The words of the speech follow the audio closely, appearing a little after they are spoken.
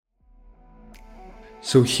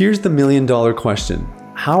So here's the $1,000,000 question.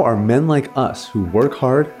 How are men like us who work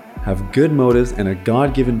hard, have good motives, and a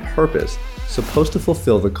God-given purpose supposed to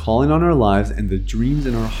fulfill the calling on our lives and the dreams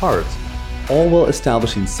in our hearts, all while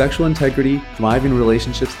establishing sexual integrity, thriving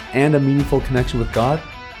relationships, and a meaningful connection with God?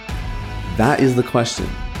 That is the question,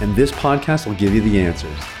 and this podcast will give you the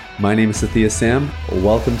answers. My name is Sathya Sam.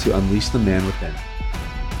 Welcome to Unleash the Man Within.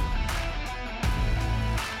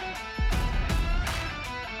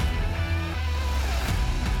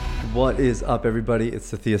 What is up, everybody?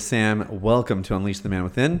 It's Sathya Sam. Welcome to Unleash the Man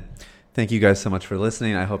Within. Thank you guys so much for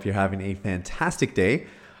listening. I hope you're having a fantastic day.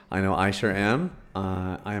 I know I sure am.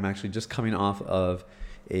 I am actually just coming off of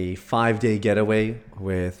a 5-day getaway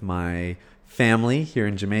with my family here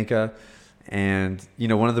in Jamaica. And, you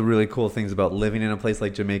know, one of the really cool things about living in a place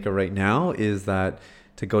like Jamaica right now is that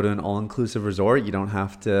to go to an all-inclusive resort, you don't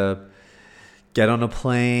have to get on a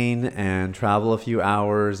plane and travel a few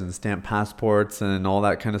hours and stamp passports and all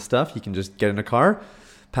that kind of stuff. You can just get in a car,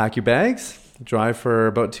 pack your bags, drive for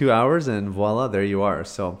about 2 hours, and voila, there you are.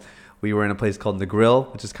 So we were in a place called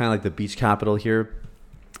Negril, which is kind of like the beach capital here.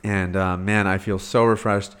 And man, I feel so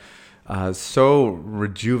refreshed, so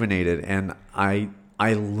rejuvenated. And I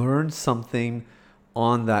learned something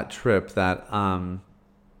on that trip that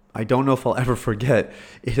I don't know if I'll ever forget.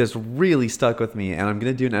 It has really stuck with me, and I'm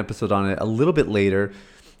going to do an episode on it a little bit later.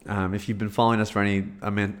 If you've been following us for any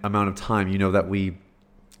amount of time, you know that we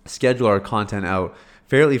schedule our content out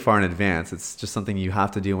fairly far in advance. It's just something you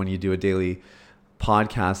have to do when you do a daily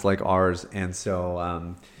podcast like ours. And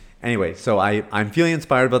so anyway, so I'm feeling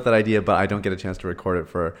inspired about that idea, but I don't get a chance to record it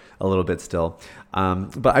for a little bit still.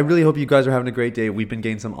 But I really hope you guys are having a great day. We've been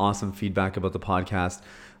getting some awesome feedback about the podcast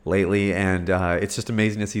lately, and it's just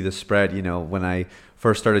amazing to see the spread. You know, when I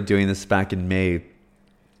first started doing this back in May,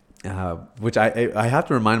 which I have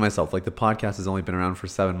to remind myself, like, the podcast has only been around for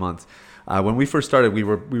 7 months. When we first started, we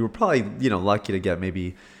were probably, you know, lucky to get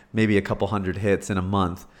maybe a couple hundred hits in a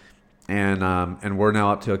month, and we're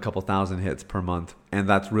now up to a couple thousand hits per month, and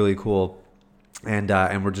that's really cool. And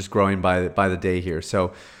we're just growing by the day here.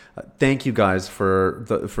 So thank you guys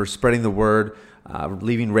for spreading the word.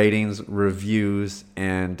 Leaving ratings, reviews,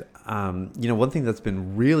 and you know, one thing that's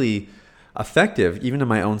been really effective, even to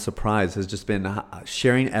my own surprise, has just been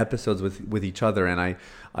sharing episodes with each other. And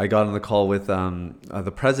I got on the call with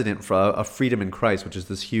the president of Freedom in Christ, which is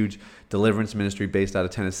this huge deliverance ministry based out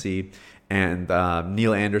of Tennessee, and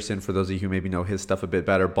Neil Anderson, for those of you who maybe know his stuff a bit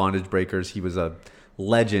better, Bondage Breakers. He was a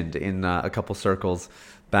legend in a couple circles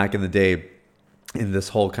back in the day in this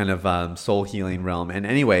whole kind of soul healing realm. And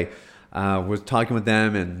anyway, was talking with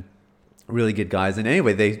them, and really good guys. And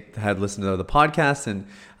anyway, they had listened to the podcast, and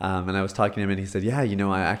I was talking to him, and he said, yeah, you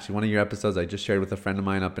know, I actually, one of your episodes I just shared with a friend of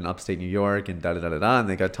mine up in upstate New York, and and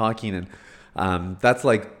they got talking. And that's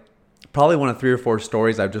like probably one of 3 or 4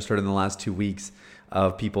 stories I've just heard in the last 2 weeks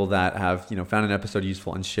of people that have, you know, found an episode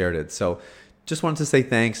useful and shared it. So just wanted to say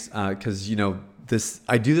thanks, because, you know,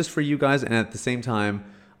 I do this for you guys, and at the same time,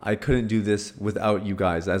 I couldn't do this without you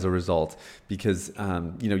guys as a result, because,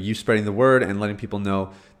 you know, you spreading the word and letting people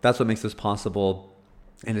know, that's what makes this possible.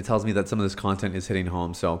 And it tells me that some of this content is hitting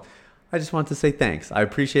home. So I just want to say thanks. I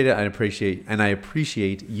appreciate it. I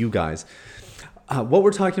appreciate you guys. What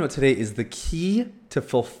we're talking about today is the key to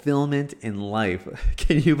fulfillment in life.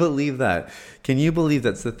 Can you believe that? Can you believe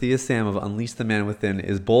that Sathya Sam of Unleash the Man Within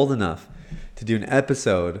is bold enough to do an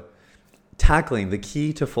episode tackling the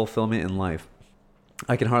key to fulfillment in life?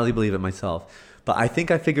 I can hardly believe it myself, but I think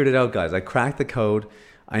I figured it out, guys. I cracked the code.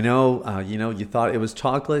 I know, you know, you thought it was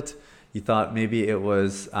chocolate. You thought maybe it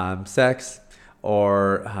was sex,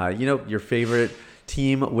 or, you know, your favorite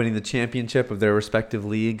team winning the championship of their respective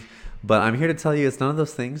league. But I'm here to tell you it's none of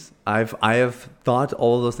those things. I have thought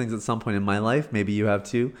all of those things at some point in my life. Maybe you have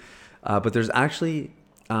too. But there's actually,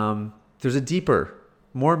 there's a deeper,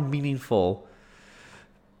 more meaningful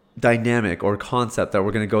dynamic or concept that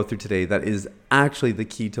we're going to go through today that is actually the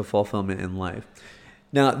key to fulfillment in life.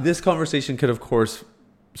 Now, this conversation could, of course,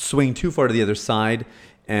 swing too far to the other side,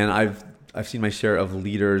 and I've seen my share of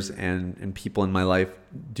leaders and people in my life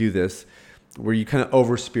do this, where you kind of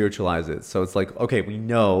over spiritualize it. So it's like, okay, we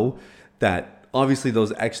know that obviously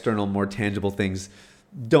those external, more tangible things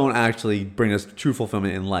don't actually bring us true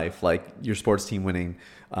fulfillment in life, like your sports team winning,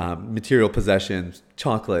 material possessions,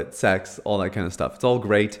 chocolate, sex, all that kind of stuff. It's all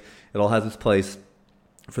great. It all has its place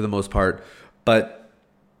for the most part. But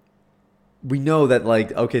we know that,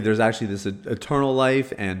 like, okay, there's actually this eternal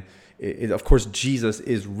life. And of course, Jesus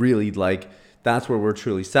is really, like, that's where we're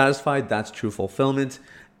truly satisfied. That's true fulfillment.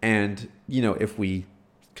 And, you know, if we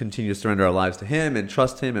continue to surrender our lives to him and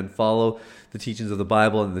trust him and follow the teachings of the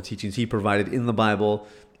Bible and the teachings he provided in the Bible,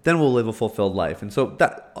 then we'll live a fulfilled life. And so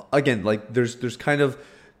that, again, like there's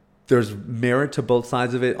merit to both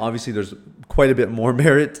sides of it. Obviously, there's quite a bit more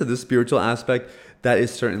merit to the spiritual aspect. That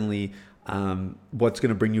is certainly what's going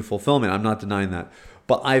to bring you fulfillment. I'm not denying that.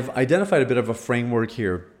 But I've identified a bit of a framework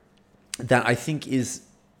here that I think is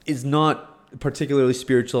not particularly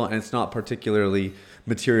spiritual, and it's not particularly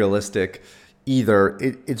materialistic either.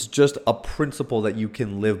 It's just a principle that you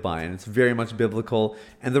can live by, and it's very much biblical.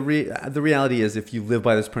 And the reality is, if you live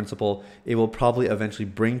by this principle, it will probably eventually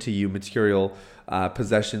bring to you material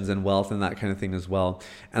possessions and wealth and that kind of thing as well.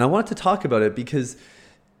 And I wanted to talk about it because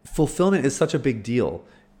fulfillment is such a big deal.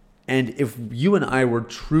 And if you and I were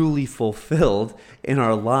truly fulfilled in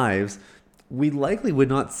our lives, we likely would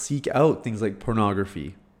not seek out things like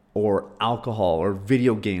pornography or alcohol or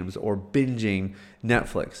video games or binging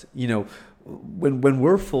Netflix. You know, when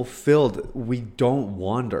we're fulfilled, we don't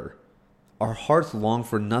wander. Our hearts long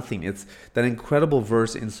for nothing. It's that incredible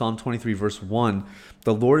verse in Psalm 23, verse 1.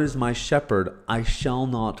 The Lord is my shepherd, I shall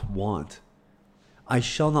not want. I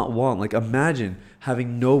shall not want. Like, imagine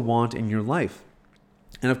having no want in your life.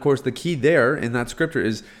 And of course, the key there in that scripture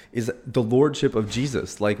is the lordship of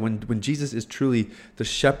Jesus. Like when Jesus is truly the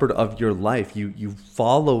shepherd of your life, you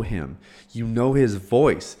follow him, you know his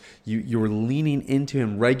voice, you're leaning into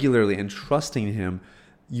him regularly and trusting him,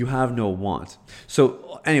 you have no want.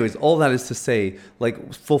 So anyways, all that is to say,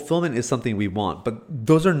 like, fulfillment is something we want, but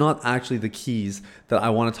those are not actually the keys that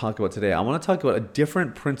I want to talk about today. I want to talk about a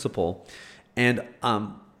different principle and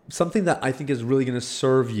something that I think is really going to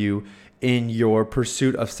serve you in your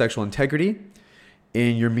pursuit of sexual integrity,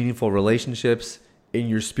 in your meaningful relationships, in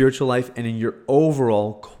your spiritual life, and in your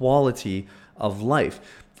overall quality of life.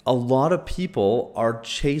 A lot of people are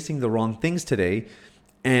chasing the wrong things today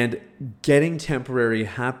and getting temporary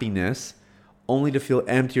happiness only to feel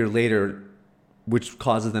emptier later, which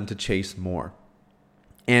causes them to chase more.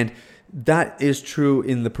 And that is true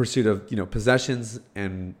in the pursuit of, possessions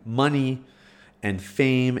and money and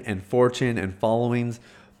fame and fortune and followings.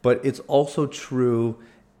 But it's also true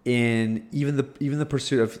in even the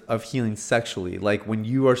pursuit of healing sexually. Like when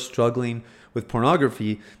you are struggling with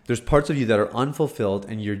pornography, there's parts of you that are unfulfilled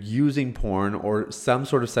and you're using porn or some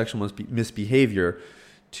sort of sexual misbehavior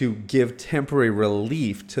to give temporary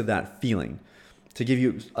relief to that feeling, to give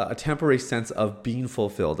you a temporary sense of being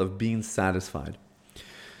fulfilled, of being satisfied.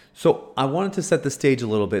 So I wanted to set the stage a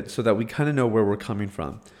little bit so that we kind of know where we're coming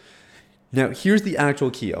from. Now, here's the actual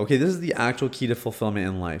key. Okay, this is the actual key to fulfillment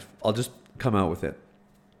in life. I'll just come out with it.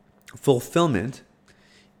 Fulfillment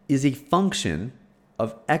is a function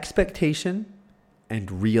of expectation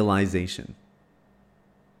and realization.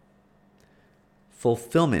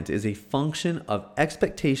 Fulfillment is a function of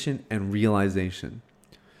expectation and realization.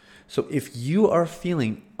 So if you are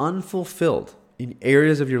feeling unfulfilled in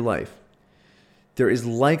areas of your life, there is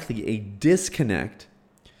likely a disconnect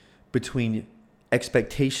between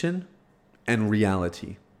expectation and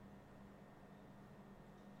reality.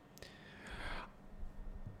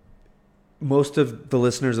 Most of the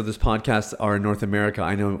listeners of this podcast are in North America.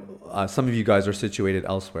 I know some of you guys are situated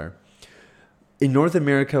elsewhere. In North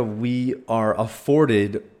America, we are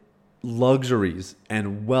afforded luxuries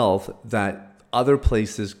and wealth that other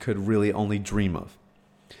places could really only dream of.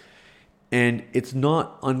 And it's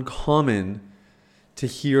not uncommon to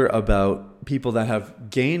hear about people that have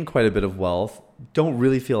gained quite a bit of wealth, don't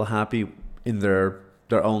really feel happy in their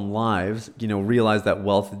own lives, realize that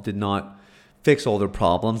wealth did not fix all their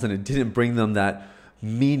problems and it didn't bring them that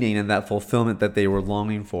meaning and that fulfillment that they were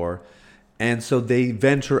longing for. And so they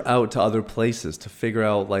venture out to other places to figure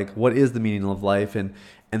out what is the meaning of life, and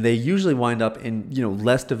they usually wind up in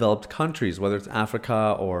less developed countries, whether it's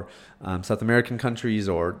Africa or South American countries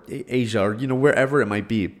or Asia or wherever it might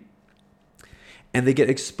be. And they get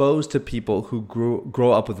exposed to people who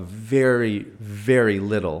grow up with very, very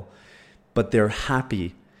little, but they're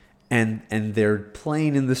happy and they're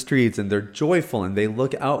playing in the streets and they're joyful and they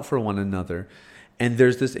look out for one another. And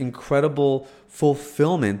there's this incredible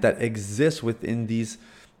fulfillment that exists within these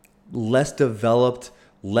less developed,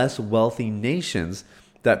 less wealthy nations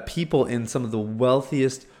that people in some of the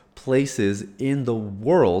wealthiest places in the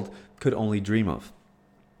world could only dream of.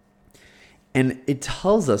 And it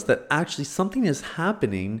tells us that actually something is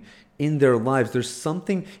happening in their lives. There's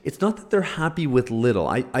something, it's not that they're happy with little.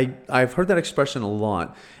 I've heard that expression a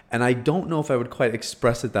lot, and I don't know if I would quite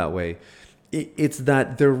express it that way. It's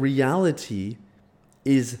that their reality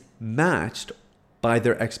is matched by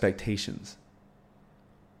their expectations.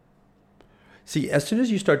 See, as soon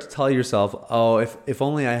as you start to tell yourself, oh, if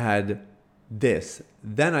only I had this,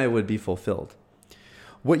 then I would be fulfilled.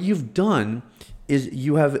 What you've done is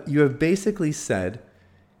you have basically said,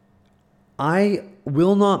 I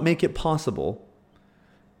will not make it possible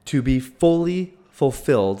to be fully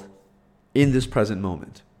fulfilled in this present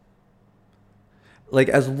moment. Like,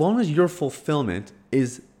 as long as your fulfillment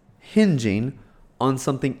is hinging on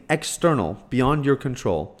something external beyond your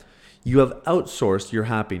control, you have outsourced your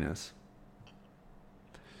happiness.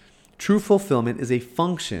 True fulfillment is a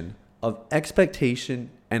function of expectation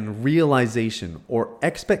and realization, or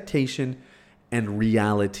expectation and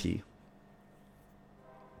reality.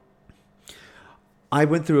 I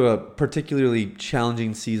went through a particularly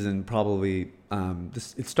challenging season, probably,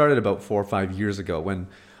 it started about 4 or 5 years ago when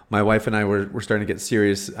my wife and I were starting to get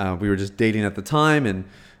serious. We were just dating at the time, and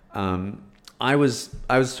I was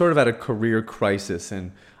sort of at a career crisis,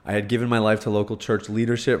 and I had given my life to local church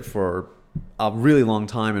leadership for a really long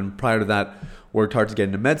time, and prior to that, worked hard to get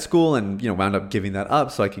into med school, and wound up giving that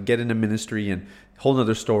up so I could get into ministry, and whole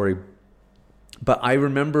nother story. But I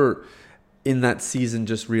remember in that season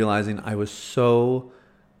just realizing I was so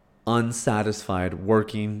unsatisfied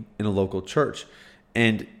working in a local church.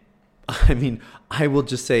 And I mean, I will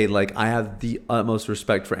just say, like, I have the utmost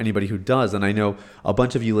respect for anybody who does. And I know a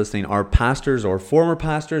bunch of you listening are pastors or former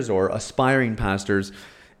pastors or aspiring pastors.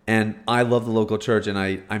 And I love the local church. And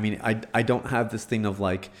I don't have this thing of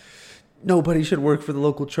like, nobody should work for the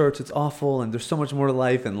local church. It's awful. And there's so much more to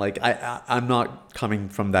life. And like, I'm not coming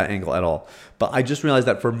from that angle at all. But I just realized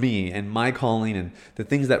that for me and my calling and the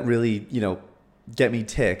things that really, get me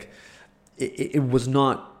tick, it was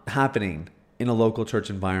not happening in a local church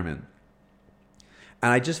environment.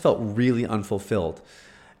 And I just felt really unfulfilled.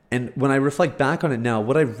 And when I reflect back on it now,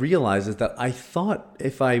 what I realized is that I thought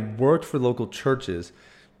if I worked for local churches,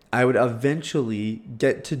 I would eventually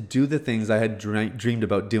get to do the things I had dreamed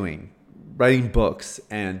about doing, writing books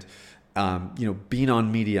and, being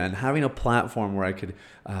on media and having a platform where I could,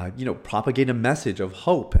 propagate a message of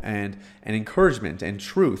hope and encouragement and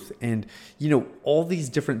truth and, all these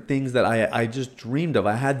different things that I just dreamed of.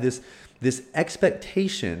 I had this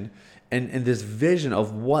expectation and this vision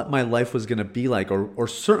of what my life was going to be like, or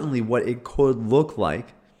certainly what it could look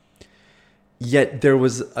like. Yet there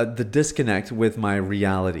was the disconnect with my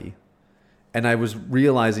reality. And I was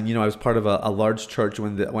realizing, I was part of a large church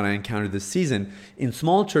when I encountered this season. In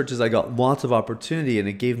small churches, I got lots of opportunity, and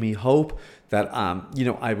it gave me hope that,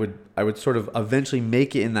 I would sort of eventually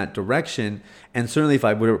make it in that direction. And certainly if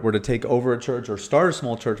I were to take over a church or start a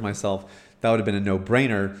small church myself, that would have been a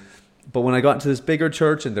no-brainer. But when I got into this bigger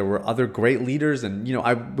church and there were other great leaders and,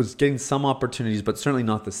 I was getting some opportunities, but certainly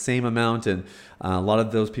not the same amount. And a lot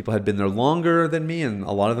of those people had been there longer than me, and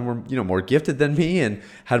a lot of them were, more gifted than me and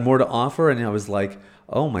had more to offer. And I was like,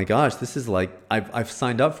 oh my gosh, this is like, I've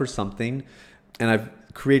signed up for something and I've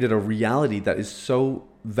created a reality that is so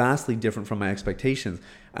vastly different from my expectations.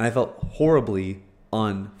 And I felt horribly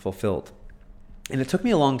unfulfilled. And it took me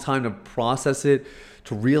a long time to process it,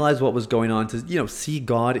 to realize what was going on, to, see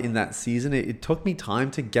God in that season. It took me time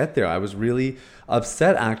to get there. I was really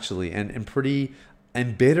upset actually, and pretty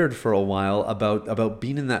embittered for a while about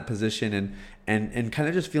being in that position and kind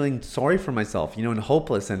of just feeling sorry for myself, and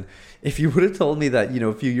hopeless. And if you would have told me that,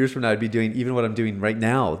 a few years from now I'd be doing even what I'm doing right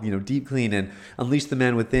now, Deep Clean and Unleash the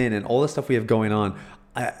Man Within and all the stuff we have going on,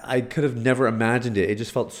 I could have never imagined it. It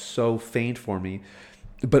just felt so faint for me.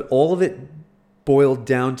 But all of it boiled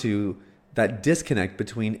down to that disconnect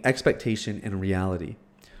between expectation and reality.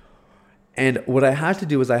 And what I had to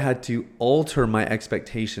do is I had to alter my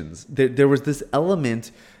expectations. There was this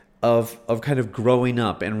element of kind of growing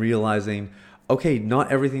up and realizing, okay,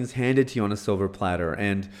 not everything's handed to you on a silver platter.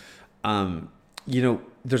 And,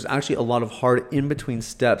 there's actually a lot of hard in-between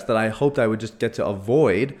steps that I hoped I would just get to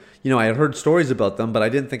avoid. I had heard stories about them, but I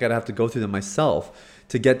didn't think I'd have to go through them myself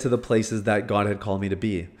to get to the places that God had called me to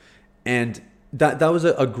be. And that was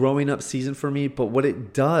a growing up season for me. But what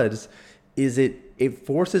it does is it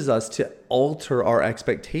forces us to alter our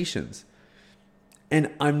expectations.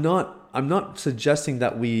 And I'm not suggesting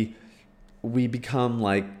that we become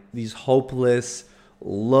like these hopeless,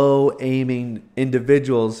 low aiming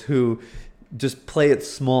individuals who just play it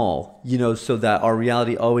small, so that our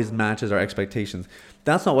reality always matches our expectations.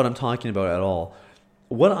 That's not what I'm talking about at all.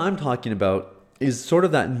 What I'm talking about is sort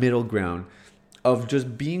of that middle ground of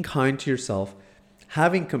just being kind to yourself,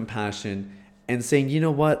 having compassion, and saying, you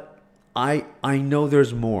know what, I know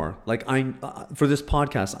there's more. Like for this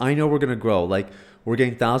podcast, I know we're gonna grow. Like we're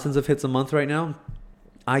getting thousands of hits a month right now.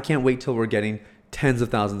 I can't wait till we're getting tens of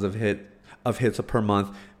thousands of hits per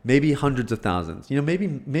month, maybe hundreds of thousands.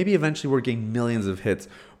 Maybe eventually we're getting millions of hits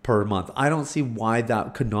per month. I don't see why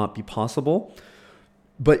that could not be possible.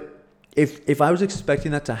 But if I was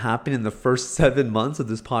expecting that to happen in the first 7 months of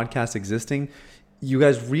this podcast existing, you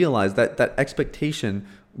guys realize that expectation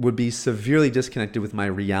would be severely disconnected with my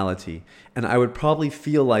reality. And I would probably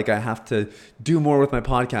feel like I have to do more with my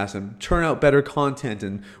podcast and churn out better content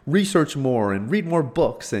and research more and read more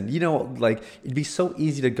books. And, like it'd be so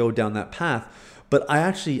easy to go down that path. But I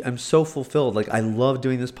actually am so fulfilled. Like I love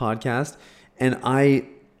doing this podcast, and I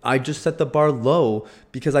just set the bar low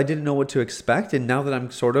because I didn't know what to expect. And now that I'm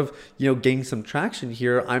sort of, gaining some traction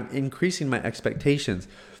here, I'm increasing my expectations.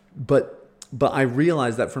 But I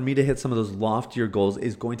realize that for me to hit some of those loftier goals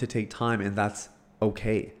is going to take time, and that's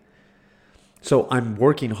okay. So I'm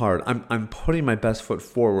working hard. I'm putting my best foot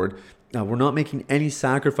forward. We're not making any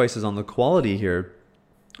sacrifices on the quality here,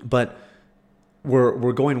 but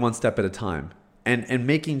we're going one step at a time and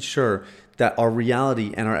making sure that our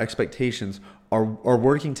reality and our expectations are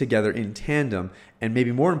working together in tandem, and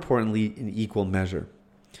maybe more importantly, in equal measure.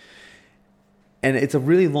 And it's a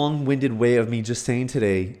really long-winded way of me just saying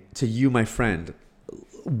today to you, my friend,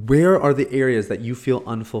 where are the areas that you feel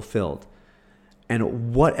unfulfilled?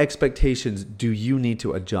 And what expectations do you need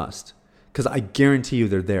to adjust? Because I guarantee you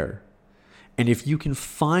they're there. And if you can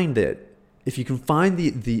find it, if you can find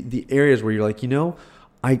the areas where you're like,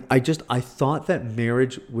 I thought that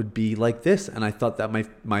marriage would be like this, and I thought that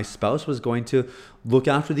my spouse was going to look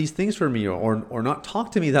after these things for me, or not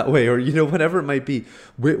talk to me that way, or whatever it might be.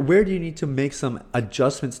 Where do you need to make some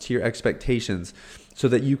adjustments to your expectations so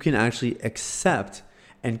that you can actually accept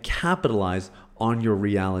and capitalize on your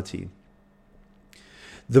reality?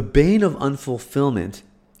 The bane of unfulfillment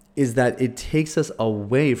is that it takes us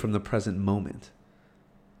away from the present moment.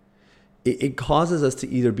 It causes us to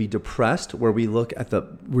either be depressed, where we look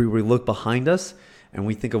we look behind us and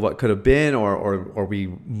we think of what could have been, or we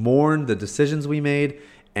mourn the decisions we made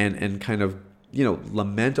and kind of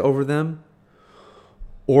lament over them,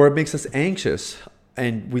 or it makes us anxious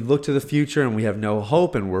and we look to the future and we have no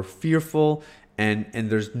hope and we're fearful and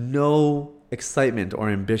there's no excitement or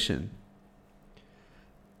ambition.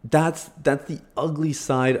 That's the ugly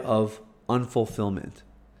side of unfulfillment.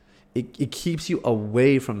 It keeps you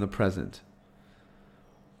away from the present.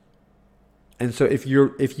 And so if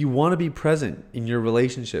you want to be present in your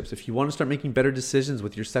relationships, if you want to start making better decisions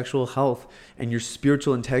with your sexual health and your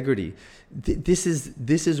spiritual integrity, this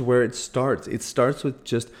is where it starts. It starts with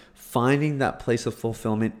just finding that place of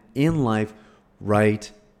fulfillment in life right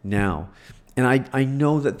now. And I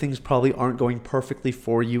know that things probably aren't going perfectly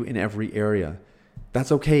for you in every area.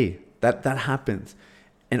 That's okay. That happens.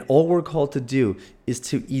 And all we're called to do is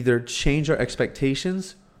to either change our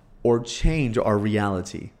expectations or change our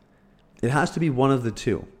reality. It has to be one of the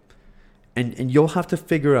two. And you'll have to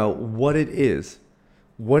figure out what it is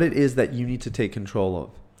that you need to take control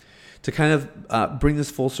of. To kind of bring this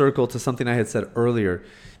full circle to something I had said earlier,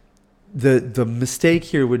 the mistake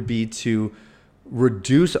here would be to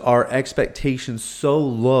reduce our expectations so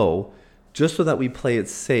low just so that we play it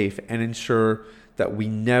safe and ensure that we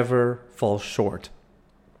never fall short.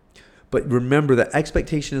 But remember that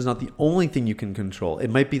expectation is not the only thing you can control. It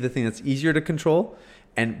might be the thing that's easier to control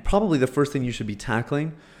and probably the first thing you should be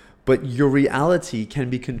tackling, but your reality can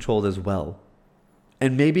be controlled as well.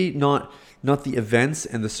 And maybe not the events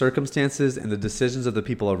and the circumstances and the decisions of the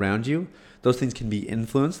people around you. Those things can be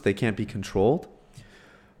influenced, they can't be controlled.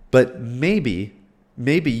 But maybe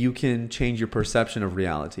you can change your perception of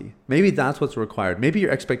reality. Maybe that's what's required. Maybe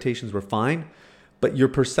your expectations were fine, but your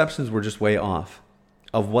perceptions were just way off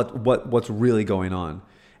of what's really going on.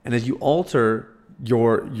 And as you alter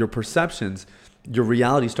your perceptions, your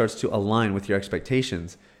reality starts to align with your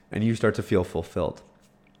expectations and you start to feel fulfilled.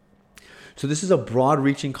 So this is a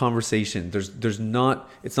broad-reaching conversation. It's not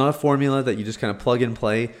a formula that you just kind of plug and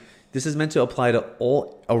play. This is meant to apply to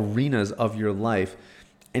all arenas of your life,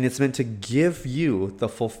 and it's meant to give you the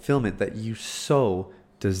fulfillment that you so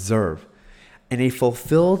deserve. And a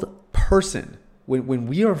fulfilled person, when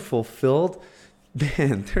we are fulfilled,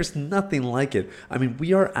 man, there's nothing like it. I mean,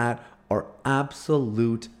 we are at our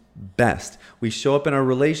absolute best. We show up in our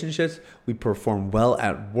relationships, we perform well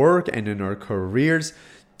at work and in our careers,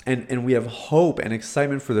 and we have hope and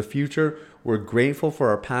excitement for the future. We're grateful for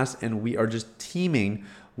our past, and we are just teeming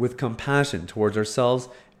with compassion towards ourselves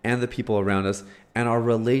and the people around us. And our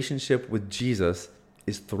relationship with Jesus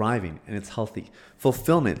is thriving and it's healthy.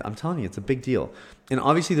 Fulfillment, I'm telling you, it's a big deal. And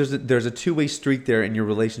obviously there's a two-way street there in your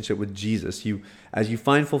relationship with Jesus. As you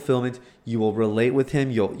find fulfillment, you will relate with him,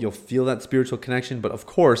 you'll feel that spiritual connection. But of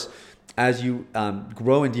course, as you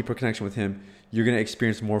grow in deeper connection with him, you're going to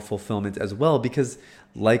experience more fulfillment as well, because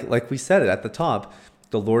like we said it at the top,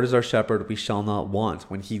 the Lord is our shepherd, we shall not want.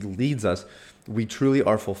 When he leads us, we truly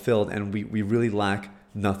are fulfilled and we really lack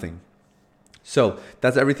nothing. So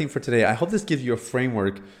that's everything for today. I hope this gives you a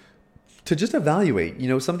framework to just evaluate,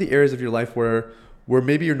 some of the areas of your life where where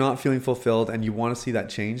maybe you're not feeling fulfilled and you want to see that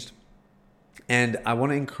changed. And I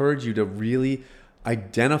want to encourage you to really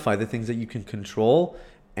identify the things that you can control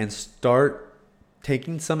and start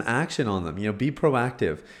taking some action on them. Be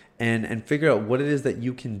proactive and figure out what it is that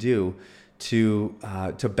you can do to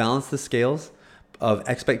balance the scales of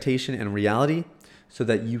expectation and reality so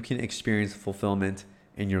that you can experience fulfillment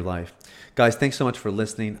in your life. Guys, thanks so much for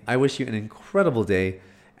listening. I wish you an incredible day,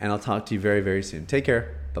 and I'll talk to you very, very soon. Take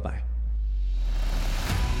care. Bye-bye.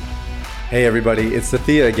 Hey everybody, it's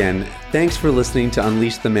Sathya again. Thanks for listening to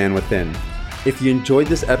Unleash the Man Within. If you enjoyed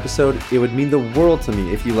this episode, it would mean the world to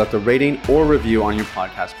me if you left a rating or review on your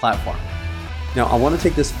podcast platform. Now, I want to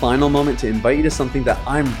take this final moment to invite you to something that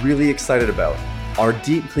I'm really excited about, our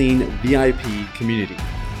Deep Clean VIP community.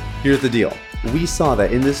 Here's the deal. We saw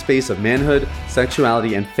that in this space of manhood,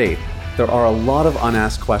 sexuality, and faith, there are a lot of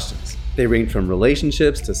unasked questions. They range from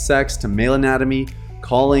relationships to sex to male anatomy,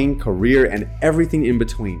 calling, career, and everything in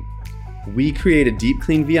between. We created Deep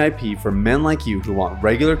Clean VIP for men like you who want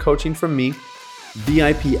regular coaching from me,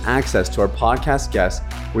 VIP access to our podcast guests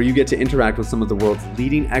where you get to interact with some of the world's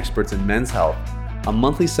leading experts in men's health, a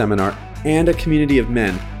monthly seminar, and a community of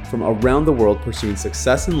men from around the world pursuing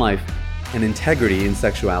success in life and integrity in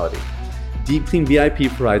sexuality. Deep Clean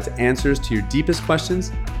VIP provides answers to your deepest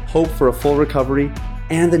questions, hope for a full recovery,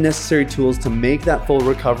 and the necessary tools to make that full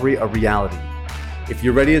recovery a reality. If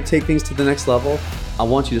you're ready to take things to the next level, I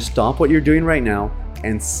want you to stop what you're doing right now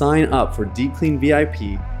and sign up for Deep Clean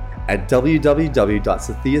VIP at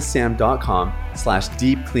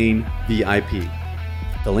www.sathyaSam.com/deepcleanvip.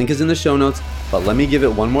 The link is in the show notes, but let me give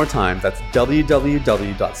it one more time. That's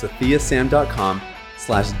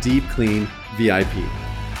www.sathyaSam.com/deepcleanvip.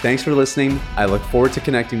 Thanks for listening. I look forward to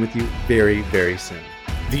connecting with you very, very soon.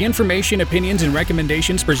 The information, opinions, and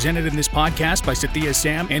recommendations presented in this podcast by Sathya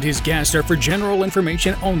Sam and his guests are for general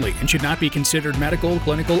information only and should not be considered medical,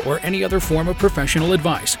 clinical, or any other form of professional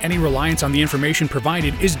advice. Any reliance on the information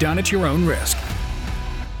provided is done at your own risk.